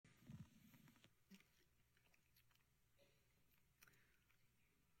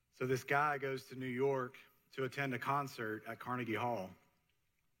So this guy goes to New York to attend a concert at Carnegie Hall.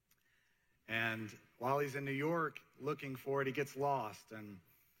 And while he's in New York looking for it, he gets lost. And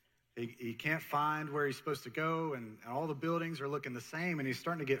he can't find where he's supposed to go. And all the buildings are looking the same. And he's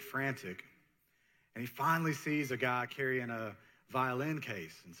starting to get frantic. And he finally sees a guy carrying a violin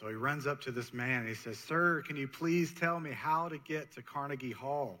case. And so he runs up to this man and he says, "Sir, can you please tell me how to get to Carnegie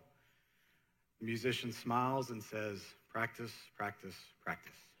Hall?" The musician smiles and says, "Practice, practice,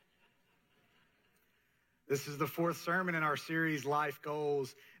 practice." This is the fourth sermon in our series, Life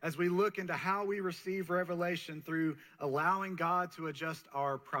Goals, as we look into how we receive revelation through allowing God to adjust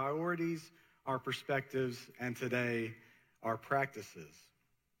our priorities, our perspectives, and today, our practices.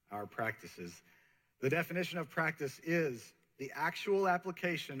 Our practices. The definition of practice is the actual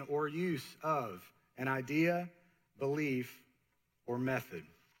application or use of an idea, belief, or method.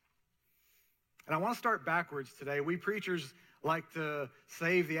 And I want to start backwards today. We preachers like to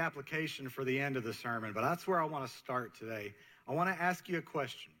save the application for the end of the sermon, but that's where I want to start today. I want to ask you a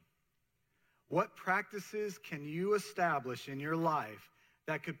question. What practices can you establish in your life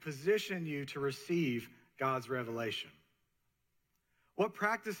that could position you to receive God's revelation? What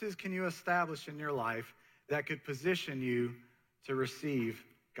practices can you establish in your life that could position you to receive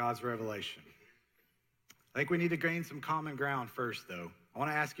God's revelation? I think we need to gain some common ground first, though. I want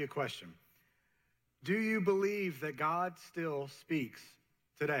to ask you a question. Do you believe that God still speaks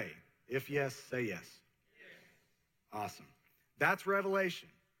today? If yes, say yes. Awesome. That's revelation.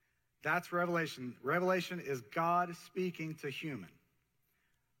 That's revelation. Revelation is God speaking to human.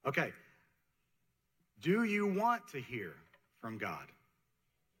 Okay. Do you want to hear from God?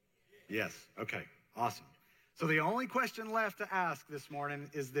 Yes. Okay. Awesome. So the only question left to ask this morning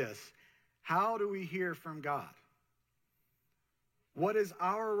is this. How do we hear from God? What is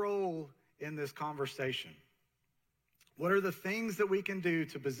our role in this conversation? What are the things that we can do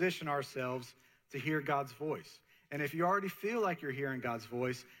to position ourselves to hear God's voice? And if you already feel like you're hearing God's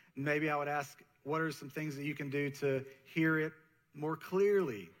voice, maybe I would ask, what are some things that you can do to hear it more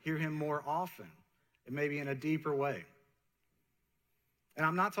clearly, hear him more often, and maybe in a deeper way? And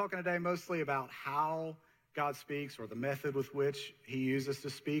I'm not talking today mostly about how God speaks or the method with which he uses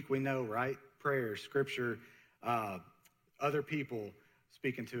to speak. We know, right? Prayer, scripture, other people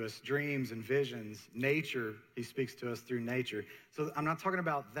speaking to us, dreams and visions, nature, he speaks to us through nature. So I'm not talking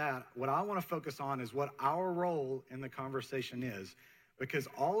about that. What I want to focus on is what our role in the conversation is, because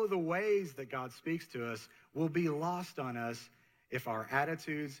all of the ways that God speaks to us will be lost on us if our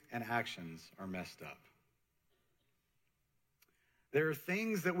attitudes and actions are messed up. There are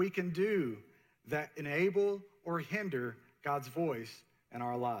things that we can do that enable or hinder God's voice in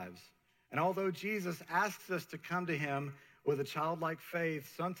our lives. And although Jesus asks us to come to him with a childlike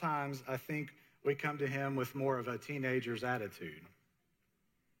faith, sometimes I think we come to him with more of a teenager's attitude.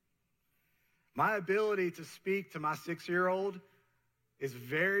 My ability to speak to my 6-year-old is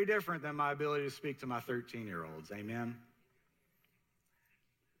very different than my ability to speak to my 13-year-olds. Amen?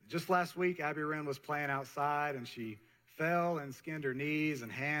 Just last week, Abby Wren was playing outside, and she fell and skinned her knees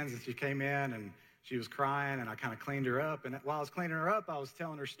and hands, and she came in, and she was crying, and I kind of cleaned her up. And while I was cleaning her up, I was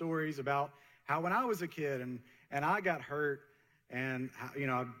telling her stories about how when I was a kid and I got hurt and,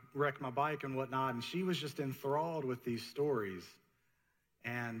 I wrecked my bike and whatnot, and she was just enthralled with these stories.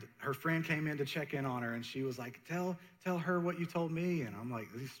 And her friend came in to check in on her, and she was like, tell her what you told me. And I'm like,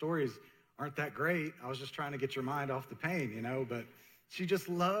 these stories aren't that great. I was just trying to get your mind off the pain, but she just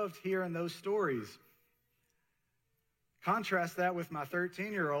loved hearing those stories. Contrast that with my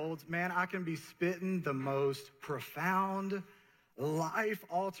 13-year-olds. Man, I can be spitting the most profound,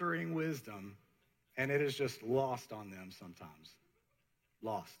 life-altering wisdom, and it is just lost on them sometimes.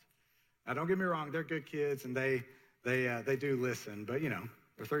 Lost. Now, don't get me wrong. They're good kids, and they do listen, but,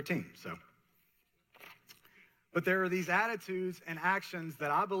 they're 13, so. But there are these attitudes and actions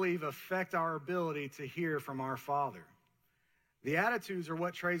that I believe affect our ability to hear from our Father. The attitudes are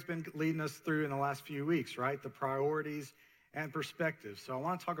what Trey's been leading us through in the last few weeks, right? The priorities and perspectives. So I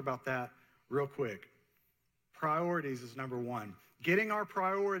want to talk about that real quick. Priorities is number one. Getting our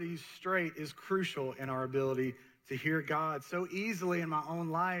priorities straight is crucial in our ability to hear God. So easily in my own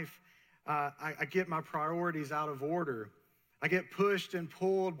life, I get my priorities out of order. I get pushed and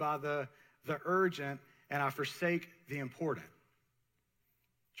pulled by the urgent, and I forsake the important.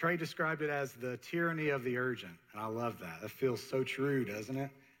 Trey described it as the tyranny of the urgent, and I love that. That feels so true, doesn't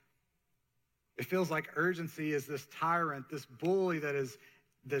it? It feels like urgency is this tyrant, this bully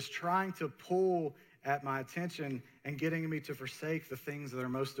that's trying to pull at my attention and getting me to forsake the things that are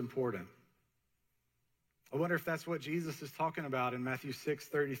most important. I wonder if that's what Jesus is talking about in Matthew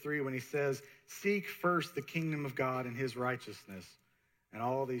 6:33 when he says, "Seek first the kingdom of God and his righteousness, and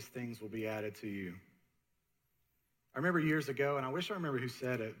all these things will be added to you. I remember years ago, and I wish I remember who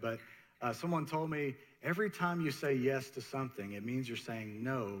said it, but someone told me, every time you say yes to something, it means you're saying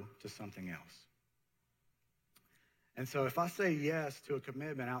no to something else. And so if I say yes to a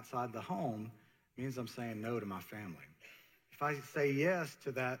commitment outside the home, it means I'm saying no to my family. If I say yes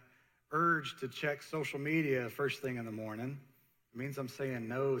to that urge to check social media first thing in the morning, it means I'm saying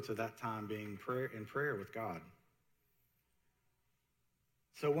no to that time being in prayer with God.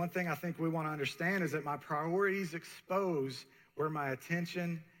 So one thing I think we want to understand is that my priorities expose where my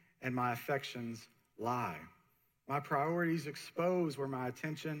attention and my affections lie. My priorities expose where my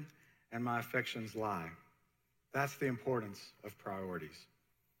attention and my affections lie. That's the importance of priorities.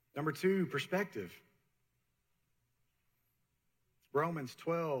 Number 2, perspective. Romans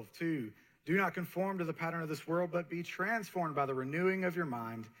 12:2. Do not conform to the pattern of this world, but be transformed by the renewing of your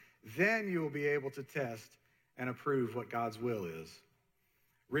mind. Then you will be able to test and approve what God's will is.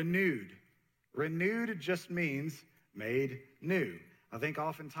 Renewed. Renewed just means made new. I think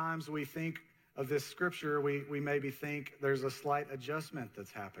oftentimes we think of this scripture, we maybe think there's a slight adjustment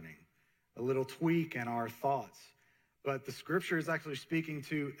that's happening, a little tweak in our thoughts. But the scripture is actually speaking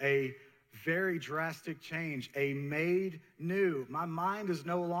to a very drastic change, a made new. My mind is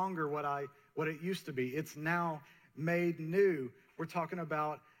no longer what it used to be. It's now made new. We're talking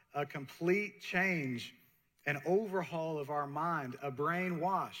about a complete change, an overhaul of our mind, a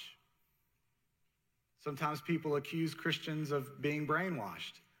brainwash. Sometimes people accuse Christians of being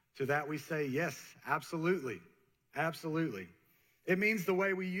brainwashed. To that we say, yes, absolutely, absolutely. It means the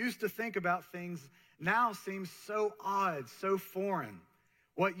way we used to think about things now seems so odd, so foreign.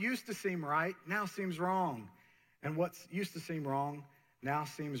 What used to seem right now seems wrong. And what used to seem wrong now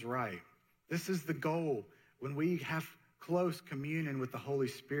seems right. This is the goal. When we have close communion with the Holy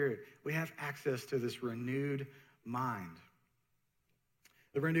Spirit, we have access to this renewed mind.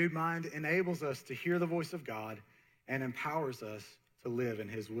 The renewed mind enables us to hear the voice of God and empowers us to live in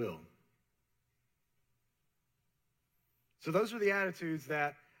his will. So those are the attitudes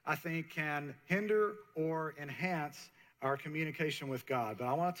that I think can hinder or enhance our communication with God. But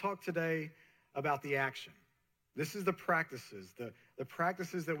I want to talk today about the action. This is the practices, the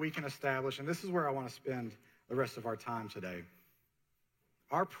practices that we can establish, and this is where I want to spend the rest of our time today.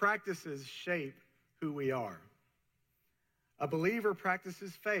 Our practices shape who we are. A believer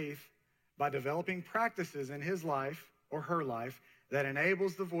practices faith by developing practices in his life or her life that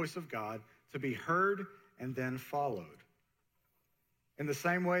enables the voice of God to be heard and then followed. In the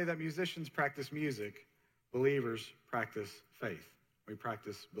same way that musicians practice music, believers practice faith. We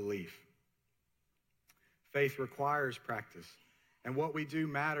practice belief. Faith requires practice. And what we do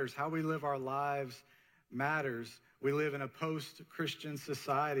matters. How we live our lives matters. We live in a post-Christian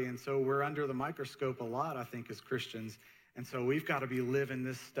society, and so we're under the microscope a lot, I think, as Christians. And so we've got to be living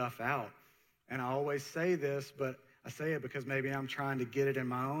this stuff out. And I always say this, but I say it because maybe I'm trying to get it in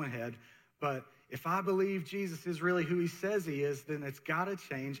my own head. But if I believe Jesus is really who he says he is, then it's got to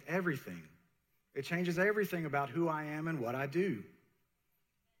change everything. It changes everything about who I am and what I do.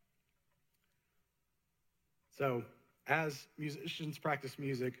 So as musicians practice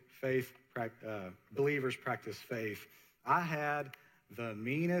music, believers practice faith. I had the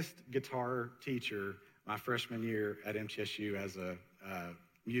meanest guitar teacher my freshman year at MTSU as a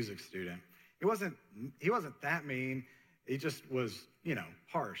music student. He wasn't that mean. He just was,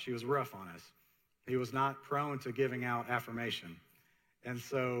 harsh. He was rough on us. He was not prone to giving out affirmation. And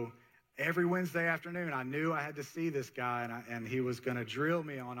so every Wednesday afternoon, I knew I had to see this guy, and he was going to drill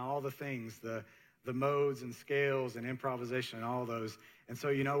me on all the things, the modes and scales and improvisation and all those. And so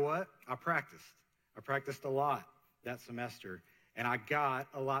you know what? I practiced a lot that semester, and I got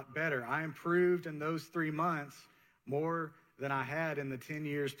a lot better. I improved in those 3 months more than I had in the 10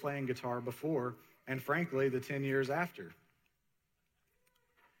 years playing guitar before, and frankly, the 10 years after.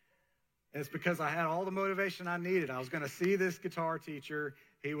 And it's because I had all the motivation I needed. I was going to see this guitar teacher.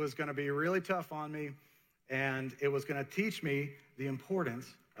 He was going to be really tough on me, and it was going to teach me the importance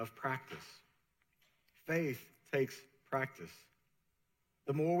of practice. Faith takes practice.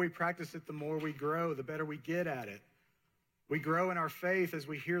 The more we practice it, the more we grow, the better we get at it. We grow in our faith as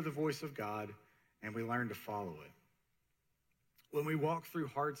we hear the voice of God and we learn to follow it. When we walk through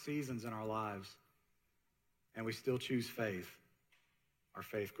hard seasons in our lives and we still choose faith, our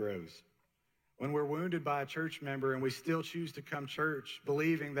faith grows. When we're wounded by a church member and we still choose to come church,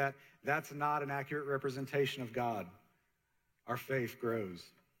 believing that that's not an accurate representation of God, our faith grows.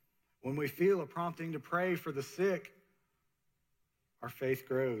 When we feel a prompting to pray for the sick, our faith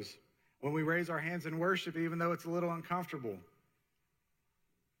grows. When we raise our hands in worship, even though it's a little uncomfortable,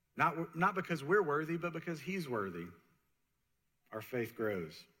 not because we're worthy, but because he's worthy, our faith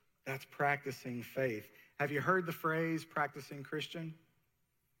grows. That's practicing faith. Have you heard the phrase practicing Christian?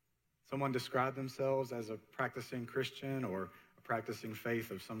 Someone describe themselves as a practicing Christian or a practicing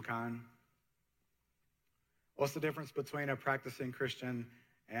faith of some kind? What's the difference between a practicing Christian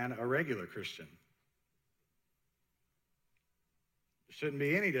and a regular Christian? There shouldn't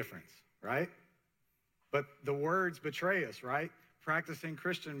be any difference, right? But the words betray us, right? Practicing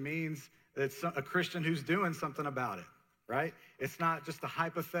Christian means that it's a Christian who's doing something about it, right? It's not just a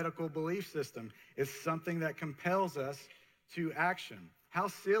hypothetical belief system. It's something that compels us to action. How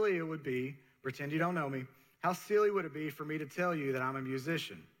silly it would be, pretend you don't know me, how silly would it be for me to tell you that I'm a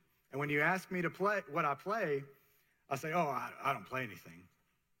musician? And when you ask me to play what I play, I say, oh, I don't play anything.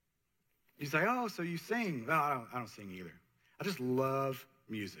 You say, oh, so you sing. No, I don't sing either. I just love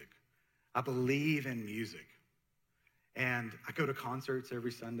music. I believe in music. And I go to concerts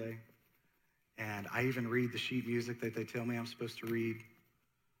every Sunday. And I even read the sheet music that they tell me I'm supposed to read.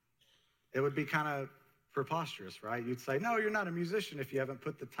 It would be kind of preposterous, right? You'd say, no, you're not a musician if you haven't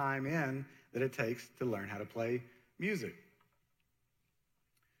put the time in that it takes to learn how to play music.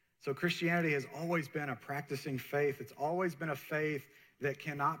 So Christianity has always been a practicing faith. It's always been a faith that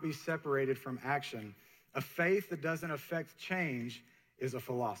cannot be separated from action. A faith that doesn't affect change is a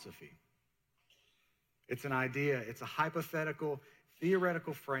philosophy. It's an idea. It's a hypothetical,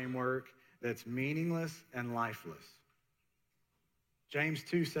 theoretical framework that's meaningless and lifeless. James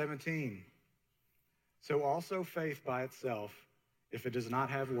 2:17. So also faith by itself, if it does not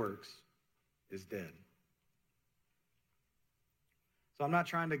have works, is dead. So I'm not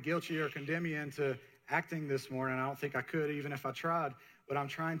trying to guilt you or condemn you into acting this morning. I don't think I could, even if I tried. But I'm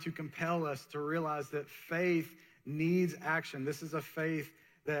trying to compel us to realize that faith needs action. This is a faith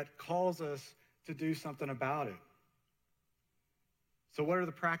that calls us to do something about it. So what are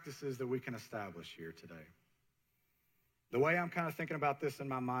the practices that we can establish here today? The way I'm kind of thinking about this in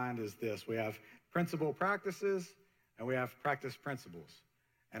my mind is this. We have principle practices and we have practice principles.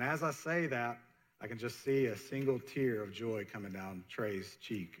 And as I say that, I can just see a single tear of joy coming down Trey's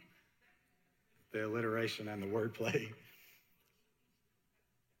cheek. The alliteration and the wordplay.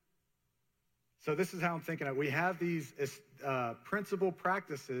 So this is how I'm thinking of it. We have these principle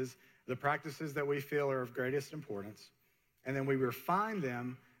practices, the practices that we feel are of greatest importance, and then we refine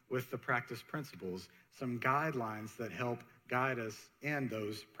them with the practice principles, some guidelines that help guide us in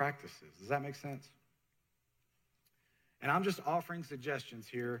those practices. Does that make sense? And I'm just offering suggestions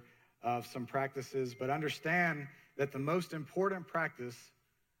here of some practices, but understand that the most important practice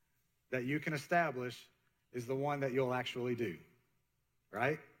that you can establish is the one that you'll actually do,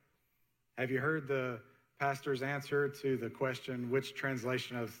 right? Have you heard the pastor's answer to the question, which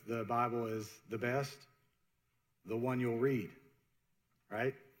translation of the Bible is the best? The one you'll read,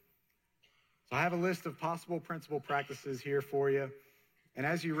 right? So I have a list of possible principle practices here for you. And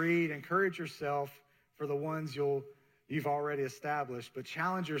as you read, encourage yourself for the ones you've already established, but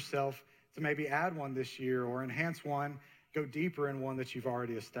challenge yourself to maybe add one this year or enhance one, go deeper in one that you've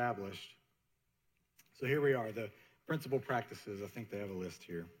already established. So here we are, the principle practices. I think they have a list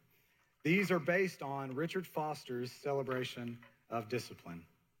here. These are based on Richard Foster's Celebration of Discipline.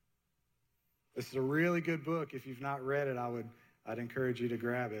 This is a really good book. If you've not read it, I'd encourage you to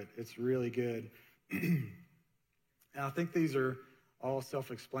grab it. It's really good. And I think these are all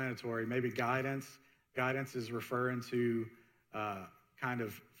self-explanatory. Maybe guidance. Guidance is referring to kind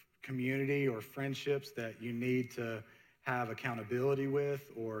of community or friendships that you need to have accountability with,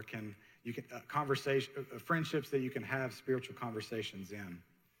 or friendships that you can have spiritual conversations in.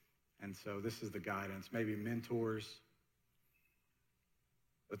 And so this is the guidance, maybe mentors.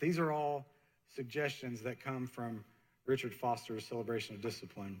 But these are all suggestions that come from Richard Foster's Celebration of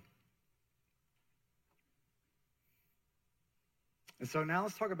Discipline. And so now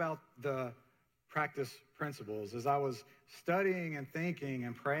let's talk about the practice principles. As I was studying and thinking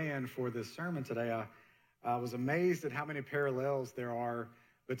and praying for this sermon today, I was amazed at how many parallels there are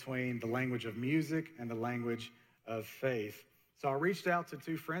between the language of music and the language of faith. So I reached out to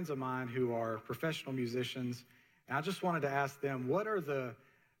two friends of mine who are professional musicians, and I just wanted to ask them, what are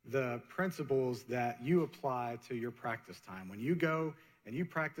the principles that you apply to your practice time? When you go and you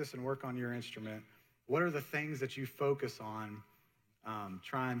practice and work on your instrument, what are the things that you focus on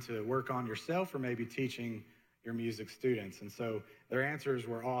trying to work on yourself or maybe teaching your music students? And so their answers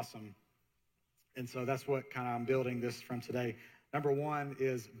were awesome. And so that's what kind of I'm building this from today. Number one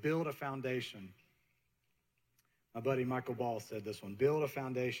is build a foundation. My buddy Michael Ball said this one, build a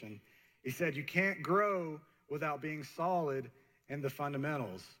foundation. He said, you can't grow without being solid in the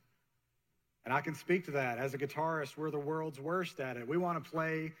fundamentals. And I can speak to that. As a guitarist, we're the world's worst at it. We want to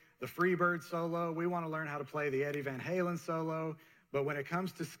play the Freebird solo. We want to learn how to play the Eddie Van Halen solo. But when it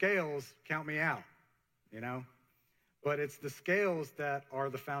comes to scales, count me out, you know? But it's the scales that are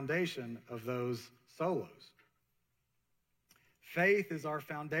the foundation of those solos. Faith is our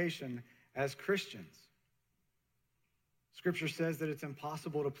foundation as Christians. Scripture says that it's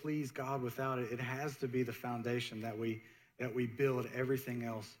impossible to please God without it. It has to be the foundation that we build everything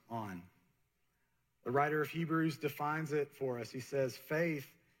else on. The writer of Hebrews defines it for us. He says, faith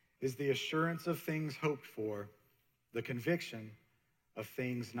is the assurance of things hoped for, the conviction of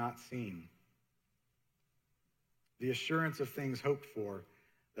things not seen. The assurance of things hoped for,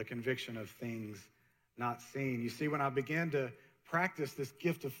 the conviction of things not seen. You see, when I began to practice this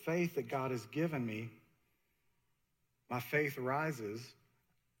gift of faith that God has given me, my faith rises,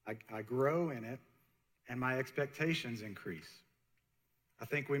 I grow in it, and my expectations increase. I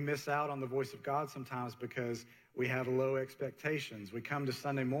think we miss out on the voice of God sometimes because we have low expectations. We come to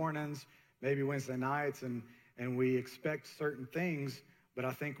Sunday mornings, maybe Wednesday nights, and we expect certain things, but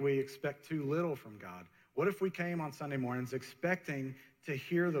I think we expect too little from God. What if we came on Sunday mornings expecting to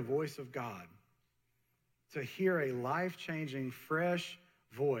hear the voice of God, to hear a life-changing, fresh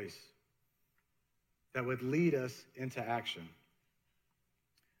voice that would lead us into action?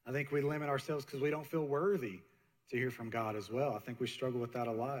 I think we limit ourselves because we don't feel worthy to hear from God as well. I think we struggle with that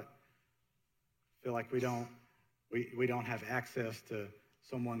a lot. Feel like we don't have access to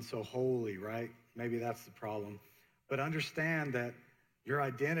someone so holy, right? Maybe that's the problem. But understand that your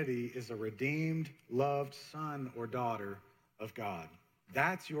identity is a redeemed, loved son or daughter of God.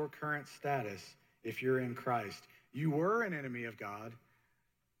 That's your current status if you're in Christ. You were an enemy of God,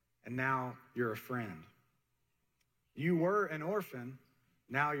 and now you're a friend. You were an orphan,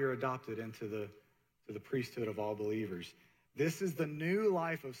 now you're adopted into the priesthood of all believers. This is the new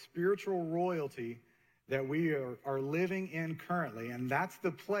life of spiritual royalty that we are living in currently, and that's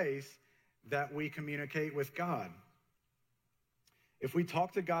the place that we communicate with God. If we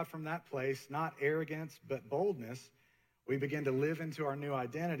talk to God from that place, not arrogance, but boldness, we begin to live into our new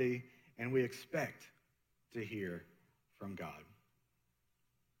identity, and we expect to hear from God.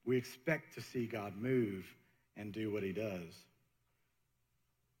 We expect to see God move and do what he does.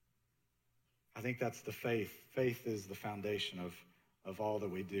 I think that's the faith. Faith is the foundation of all that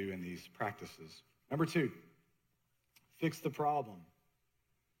we do in these practices. Number 2, fix the problem.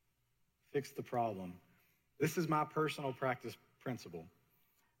 Fix the problem. This is my personal practice principle.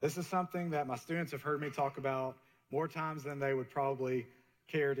 This is something that my students have heard me talk about more times than they would probably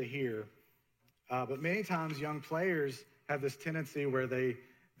care to hear. But many times young players have this tendency where they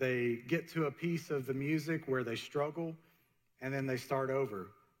get to a piece of the music where they struggle, and then they start over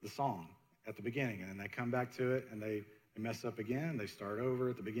the song at the beginning, and then they come back to it and they mess up again. They start over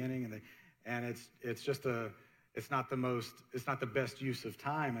at the beginning, and it's not the best use of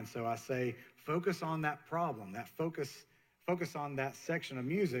time. And so I say, focus on that problem, focus on that section of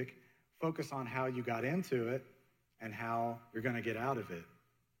music, focus on how you got into it and how you're going to get out of it.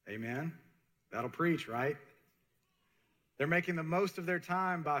 Amen? That'll preach, right? They're making the most of their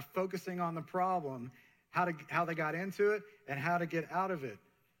time by focusing on the problem, how they got into it, and how to get out of it.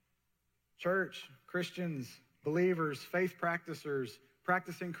 Church, Christians, believers, faith practicers,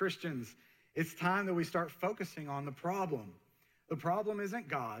 practicing Christians, it's time that we start focusing on the problem. The problem isn't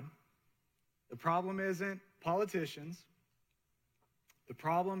God. The problem isn't politicians. The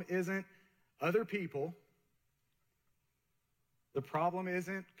problem isn't other people. The problem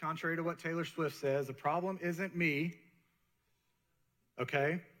isn't, contrary to what Taylor Swift says, the problem isn't me.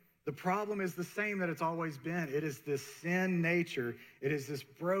 Okay? The problem is the same that it's always been. It is this sin nature. It is this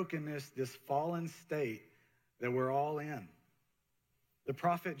brokenness, this fallen state that we're all in. The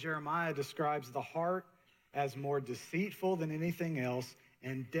prophet Jeremiah describes the heart as more deceitful than anything else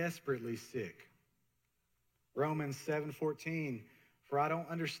and desperately sick. Romans 7:14, for I don't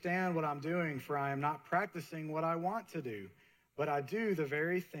understand what I'm doing, for I am not practicing what I want to do, but I do the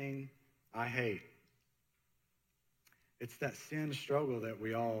very thing I hate. It's that sin struggle that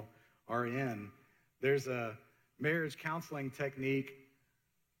we all are in. There's a marriage counseling technique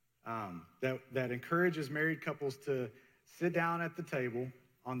that encourages married couples to sit down at the table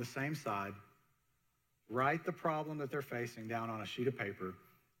on the same side, write the problem that they're facing down on a sheet of paper,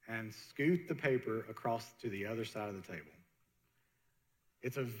 and scoot the paper across to the other side of the table.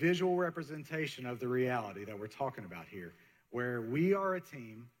 It's a visual representation of the reality that we're talking about here, where we are a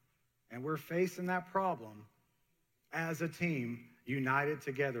team and we're facing that problem as a team, united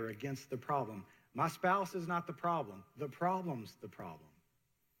together against the problem. My spouse is not the problem. The problem's the problem.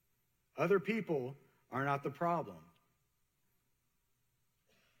 Other people are not the problem.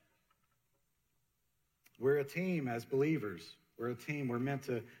 We're a team as believers. We're a team. We're meant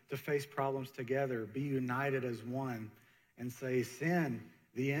to face problems together, be united as one, and say, sin,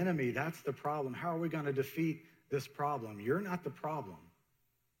 the enemy, that's the problem. How are we going to defeat this problem? You're not the problem.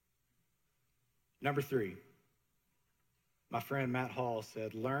 Number 3, my friend Matt Hall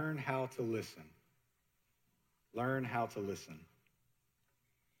said, learn how to listen. Learn how to listen.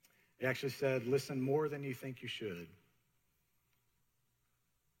 He actually said, listen more than you think you should.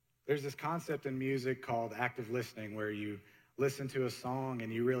 There's this concept in music called active listening where you listen to a song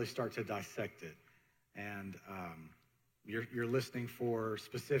and you really start to dissect it. And you're listening for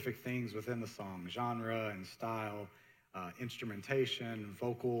specific things within the song, genre and style, instrumentation,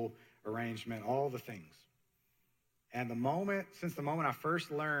 vocal arrangement, all the things. And since the moment I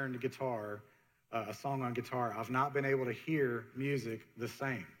first learned guitar, a song on guitar, I've not been able to hear music the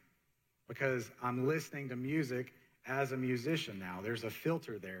same because I'm listening to music as a musician now. There's a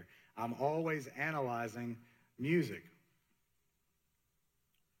filter there. I'm always analyzing music.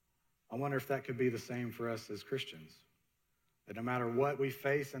 I wonder if that could be the same for us as Christians. That no matter what we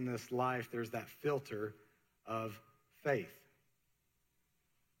face in this life, there's that filter of faith.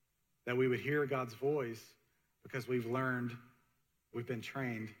 That we would hear God's voice because we've been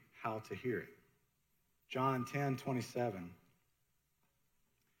trained how to hear it. John 10:27.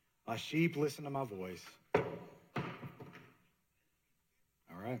 My sheep listen to my voice. All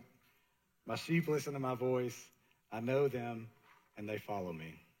right. My sheep listen to my voice. I know them and they follow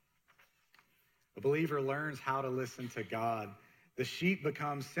me. A believer learns how to listen to God. The sheep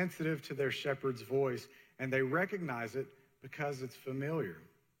become sensitive to their shepherd's voice and they recognize it because it's familiar.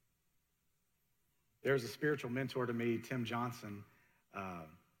 There's a spiritual mentor to me, Tim Johnson,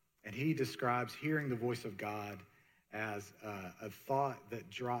 and he describes hearing the voice of God as a thought that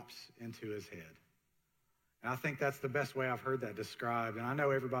drops into his head. And I think that's the best way I've heard that described. And I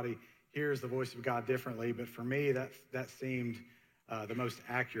know everybody hears the voice of God differently, but for me, that seemed the most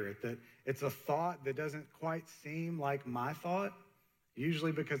accurate, that it's a thought that doesn't quite seem like my thought,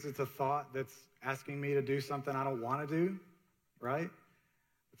 usually because it's a thought that's asking me to do something I don't want to do, right?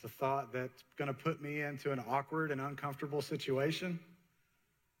 It's a thought that's going to put me into an awkward and uncomfortable situation.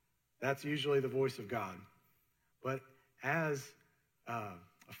 That's usually the voice of God. But as a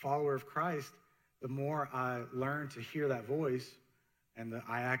follower of Christ, the more I learn to hear that voice and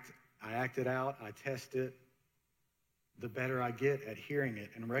I act it out, I test it, the better I get at hearing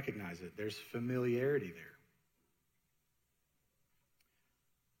it and recognize it. There's familiarity there.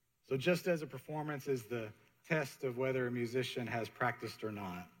 So just as a performance is the test of whether a musician has practiced or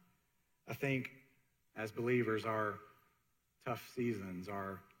not, I think as believers, our tough seasons,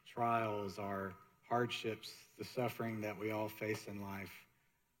 our trials, our hardships, the suffering that we all face in life,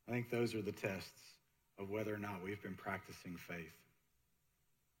 I think those are the tests of whether or not we've been practicing faith.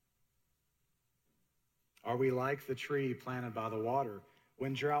 Are we like the tree planted by the water?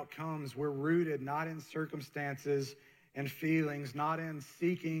 When drought comes, we're rooted not in circumstances and feelings, not in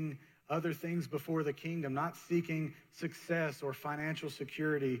seeking other things before the kingdom, not seeking success or financial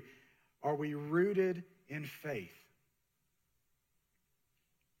security. Are we rooted in faith?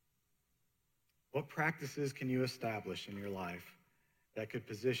 What practices can you establish in your life that could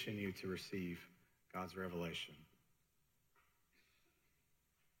position you to receive God's revelation?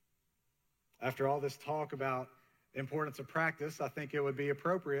 After all this talk about the importance of practice, I think it would be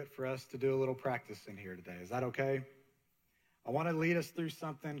appropriate for us to do a little practice in here today. Is that okay? I want to lead us through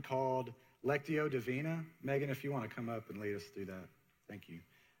something called Lectio Divina. Megan, if you want to come up and lead us through that. Thank you.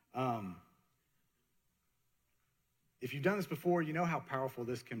 If you've done this before, you know how powerful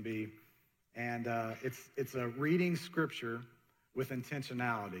this can be. And it's a reading scripture with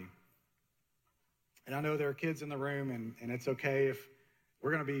intentionality. And I know there are kids in the room, and it's okay if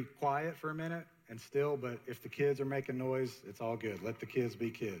we're going to be quiet for a minute and still, but if the kids are making noise, it's all good. Let the kids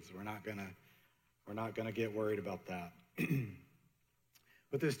be kids. We're not gonna get worried about that.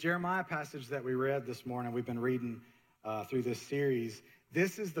 But this Jeremiah passage that we read this morning, we've been reading through this series,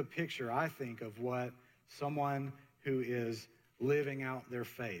 this is the picture, I think, of what someone who is living out their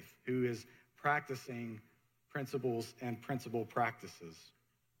faith, who is practicing principles and principle practices.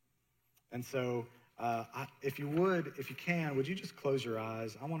 And so if you can, would you just close your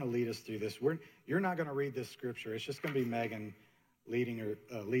eyes? I want to lead us through this. You're not going to read this scripture. It's just going to be Megan leading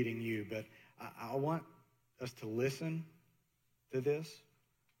you. But I want us to listen to this.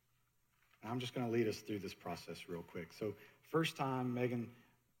 I'm just going to lead us through this process real quick. So first time, Megan,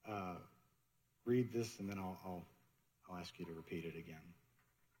 read this, and then I'll ask you to repeat it again.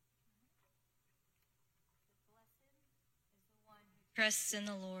 Blessed is the one who trusts in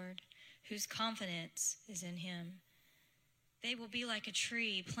the Lord, whose confidence is in him. They will be like a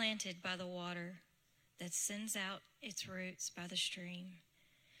tree planted by the water that sends out its roots by the stream.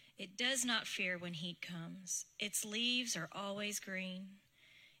 It does not fear when heat comes. Its leaves are always green.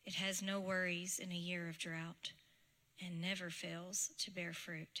 It has no worries in a year of drought and never fails to bear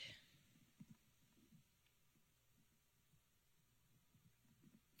fruit.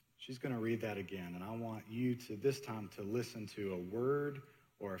 She's going to read that again, and I want you to this time to listen to a word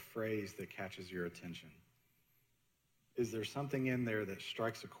or a phrase that catches your attention. Is there something in there that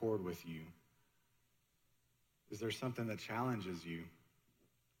strikes a chord with you? Is there something that challenges you?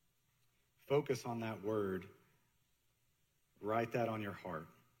 Focus on that word. Write that on your heart.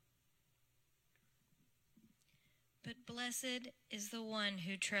 But blessed is the one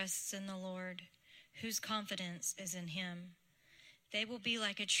who trusts in the Lord, whose confidence is in him. They will be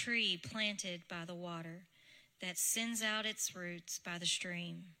like a tree planted by the water that sends out its roots by the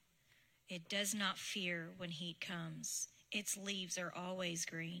stream. It does not fear when heat comes. Its leaves are always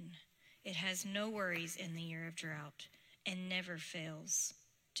green. It has no worries in the year of drought and never fails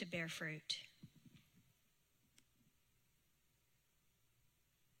to bear fruit.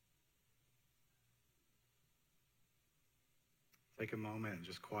 Take a moment and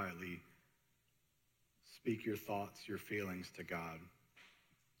just quietly speak your thoughts, your feelings to God.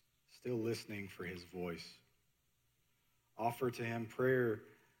 Still listening for his voice. Offer to him prayer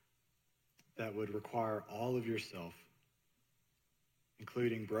that would require all of yourself,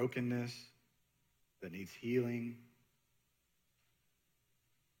 including brokenness that needs healing.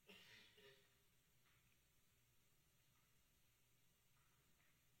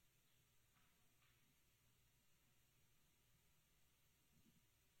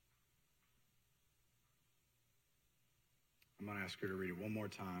 I'm going to ask her to read it one more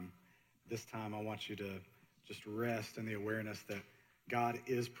time. This time I want you to just rest in the awareness that God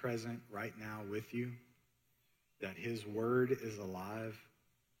is present right now with you, that his word is alive,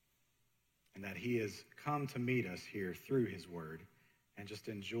 and that he has come to meet us here through his word, and just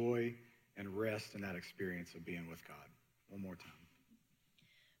enjoy and rest in that experience of being with God. One more time.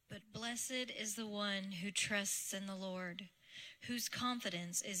 But blessed is the one who trusts in the Lord, whose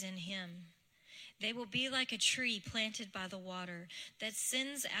confidence is in him. They will be like a tree planted by the water that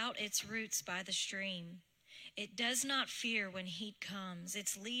sends out its roots by the stream. It does not fear when heat comes.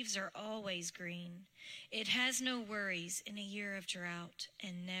 Its leaves are always green. It has no worries in a year of drought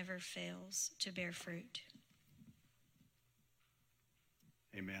and never fails to bear fruit.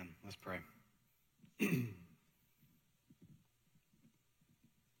 Amen. Let's pray.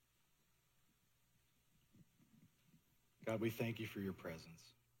 God, we thank you for your presence.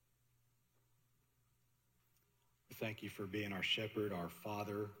 We thank you for being our shepherd, our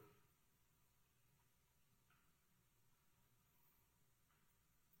father.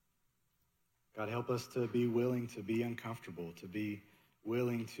 God, help us to be willing to be uncomfortable, to be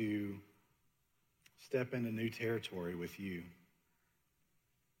willing to step into new territory with you.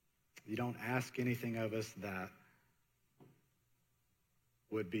 You don't ask anything of us that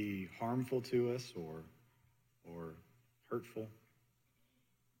would be harmful to us or hurtful.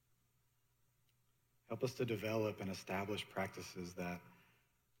 Help us to develop and establish practices that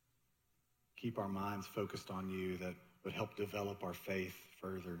keep our minds focused on you, that would help develop our faith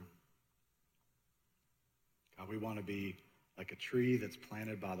further. God, we want to be like a tree that's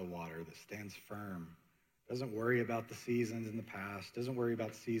planted by the water, that stands firm, doesn't worry about the seasons in the past, doesn't worry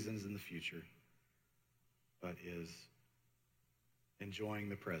about seasons in the future, but is enjoying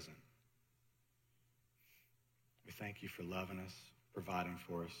the present. We thank you for loving us, providing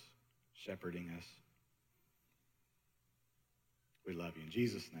for us, shepherding us. We love you. In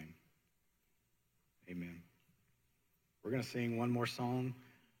Jesus' name, amen. We're going to sing one more song.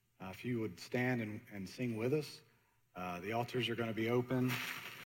 If you would stand and sing with us. The altars are going to be open.